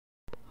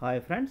Hi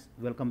friends,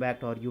 welcome back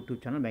to our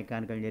YouTube channel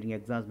Mechanical Engineering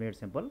Exams Made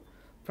Simple.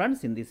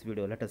 Friends, in this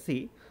video let us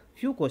see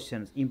few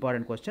questions,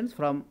 important questions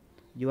from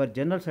your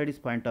general studies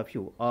point of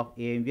view of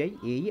AMVI,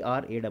 AE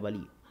or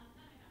AEE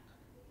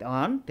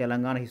on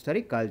Telangana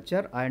history,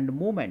 culture and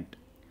movement.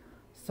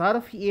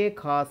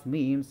 Sarf-e-Khas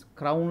means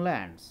crown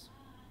lands.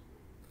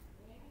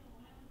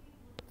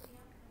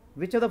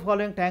 Which of the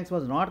following tanks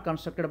was not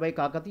constructed by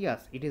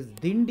Kakatiyas? It is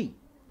Dindi.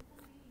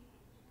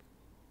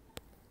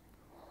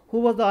 Who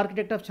was the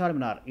architect of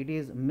Charminar? It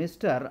is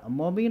Mr.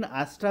 Momin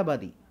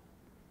Astrabadi,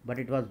 but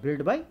it was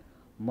built by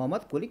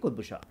Muhammad Quli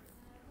Qutb Shah.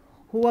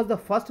 Who was the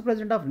first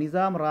president of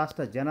Nizam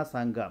Rashtra Jana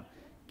Sangam?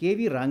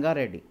 K.V.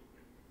 Rangareddy.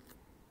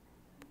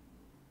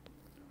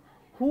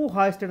 Who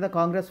hoisted the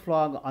Congress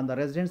flag on the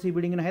residency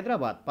building in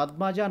Hyderabad?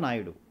 Padmaja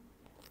Naidu.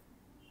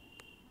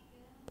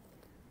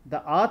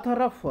 The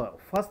author of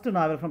first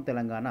novel from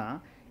Telangana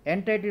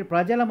entitled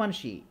Prajala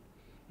Manshi,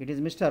 it is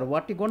Mr.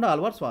 Vattikonda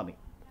Alvar Swami.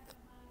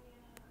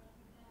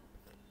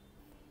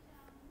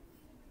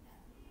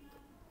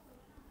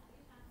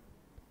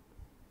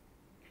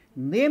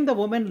 Name the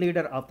woman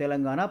leader of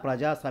Telangana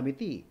Praja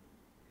Samiti.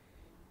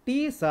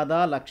 T.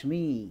 Sada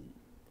Lakshmi.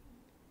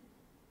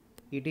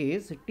 It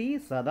is T.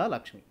 Sada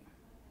Lakshmi.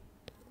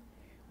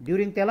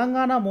 During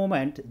Telangana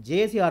movement,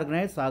 JC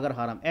organized Sagar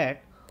Haram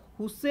at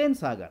Hussain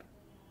Sagar.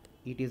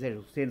 It is at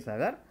Hussain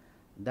Sagar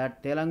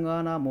that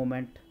Telangana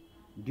movement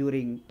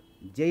during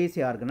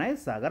JC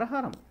organized Sagar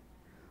Haram.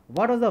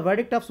 What was the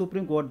verdict of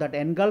Supreme Court that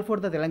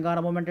engulfed the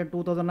Telangana movement in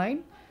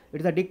 2009? It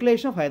is the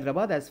declaration of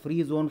Hyderabad as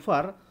free zone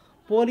for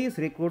police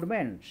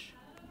recruitment.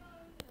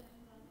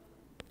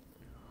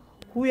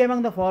 Who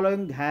among the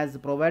following has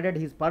provided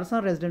his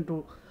personal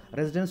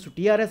residence to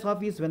TRS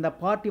office when the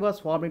party was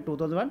formed in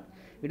 2001?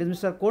 It is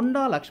Mr.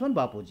 Konda Lakshman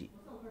Bapuji.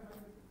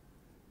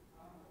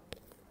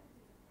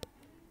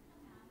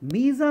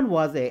 Mizan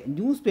was a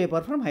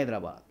newspaper from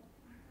Hyderabad.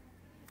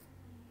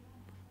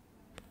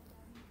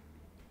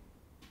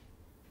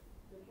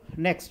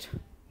 Next,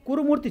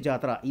 Kurumurti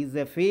Jatra is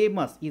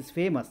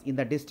famous in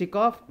the district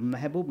of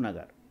Mehboob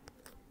Nagar.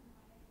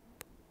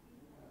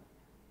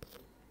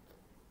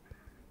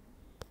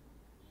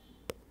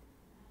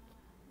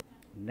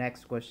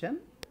 Next question.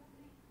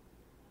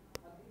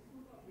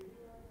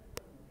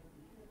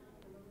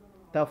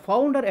 The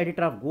founder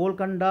editor of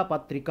Golconda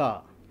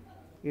Patrika,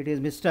 it is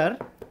Mr.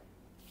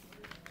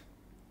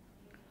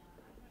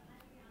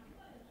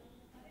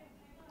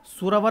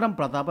 Suravaram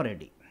Pratapa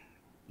Reddy.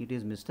 It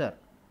is Mr.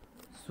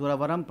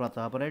 Suravaram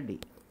Pratapa Reddy.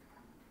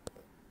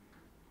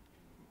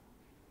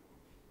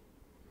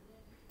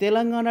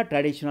 Telangana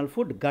traditional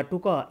food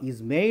Gatuka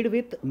is made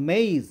with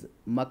maize.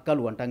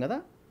 Makkalu antam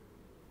kada?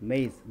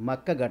 Maize,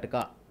 Makka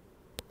Gatuka.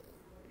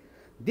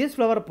 This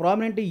flower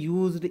prominently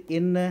used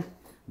in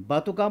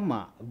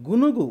Batukamma,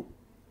 Gunugu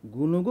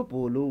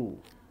Pulu.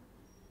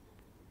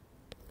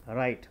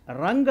 Right.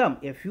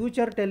 Rangam, a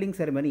future telling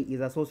ceremony,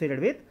 is associated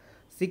with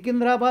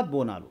Sikindrabad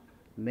Bonalu.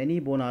 Many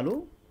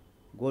Bonalu,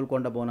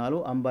 Golconda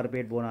Bonalu,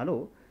 Ambarpet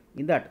Bonalu.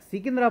 In that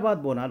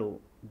Sikindrabad Bonalu,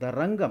 the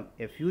Rangam,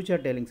 a future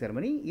telling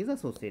ceremony, is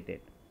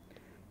associated.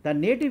 The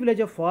native village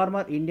of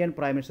former Indian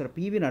Prime Minister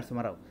P.V.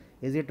 Narasimha Rao,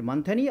 is it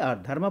Manthani or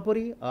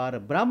Dharmapuri or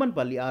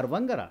Brahmanpalli or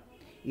Vangara?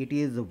 It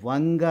is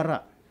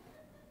Vangara.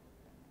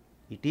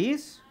 It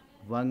is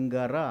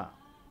Vangara.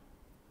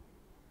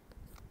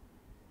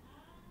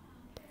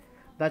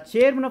 The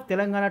chairman of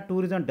Telangana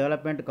Tourism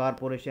Development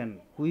Corporation,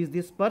 who is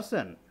this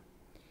person?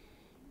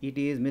 It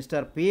is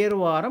Mr.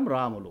 Pervaram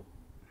Ramulu.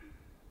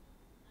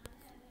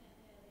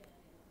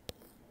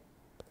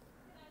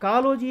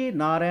 Kaloji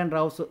Narayan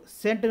Rao's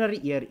centenary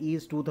year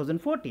is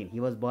 2014.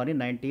 He was born in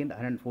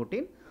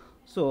 1914.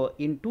 So,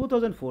 in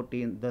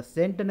 2014, the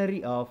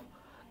centenary of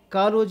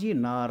Kaloji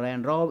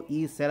Narayan Rao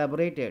is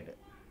celebrated.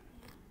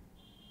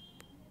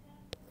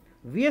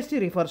 VST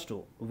refers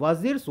to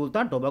Wazir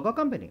Sultan Tobacco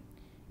Company.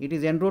 It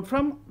is en route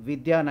from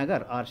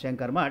Vidyanagar or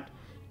Shankar Math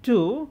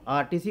to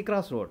RTC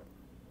Cross Road.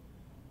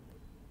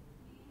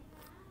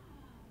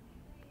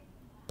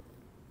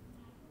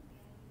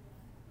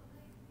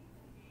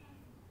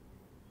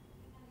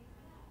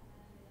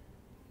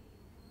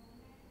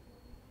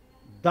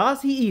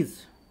 Thus he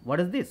is. What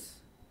is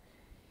this?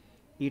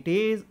 It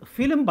is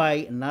film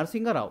by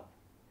Narasimha Rao.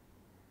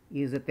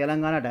 He is a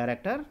Telangana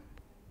director.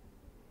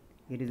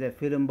 It is a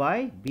film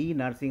by B.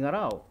 Narasimha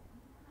Rao.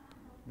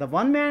 The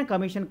one-man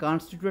commission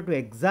constituted to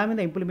examine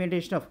the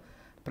implementation of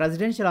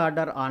Presidential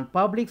Order on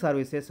Public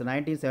Services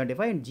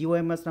 1975 in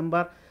GOMS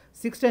number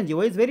 610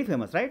 GO is very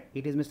famous, right?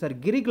 It is Mr.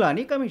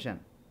 Giriglani Commission.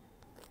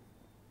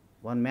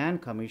 One-man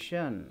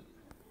commission.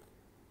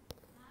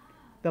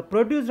 The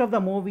producer of the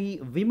movie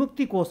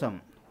Vimukti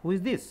Kosam, who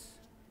is this?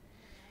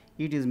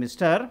 It is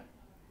Mr.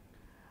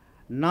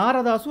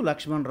 Naradasu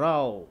Lakshman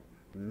Rao.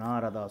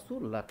 Naradasu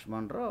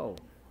Lakshman Rao.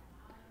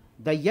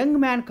 The young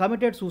man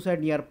committed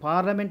suicide near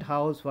Parliament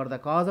House for the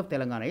cause of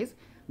Telangana is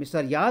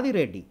Mr. Yadi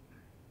Reddy.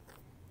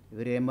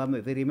 We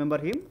remember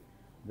him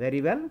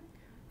very well.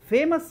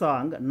 Famous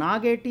song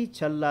Nageti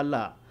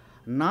Challalla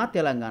Na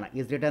Telangana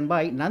is written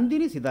by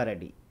Nandini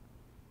Siddhareddy.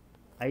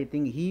 I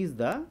think he is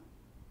the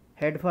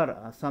head for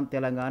some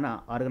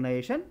Telangana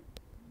organization,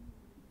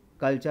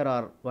 culture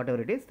or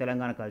whatever it is,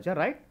 Telangana culture,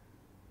 right?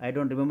 I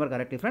don't remember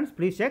correctly, friends.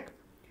 Please check.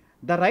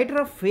 The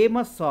writer of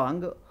famous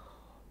song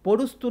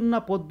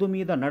Podustunna Poddu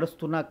Meeda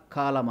Nadustunna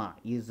Kalama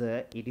is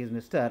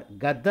Mr.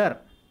 Gaddar.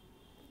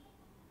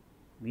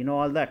 We know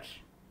all that.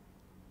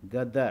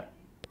 Gaddar.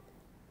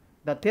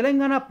 The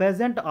Telangana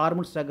peasant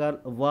armed struggle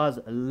was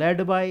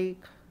led by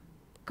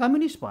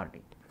Communist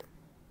Party.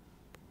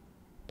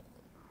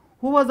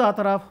 Who was the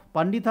author of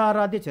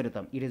Panditaradhya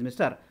Charitam? It is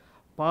Mr.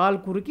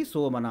 Palkuriki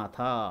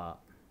Somanatha.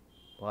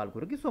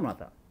 Palkuriki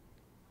Somanatha.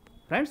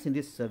 Friends, in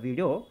this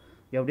video,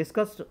 we have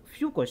discussed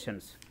few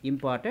questions,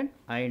 important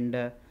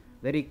and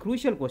very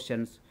crucial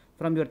questions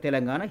from your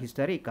Telangana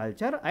history,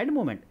 culture and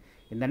movement.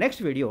 In the next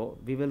video,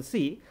 we will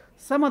see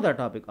some other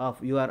topic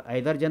of your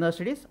either general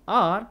studies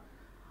or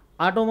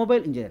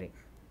automobile engineering.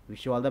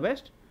 Wish you all the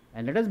best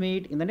and let us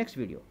meet in the next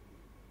video.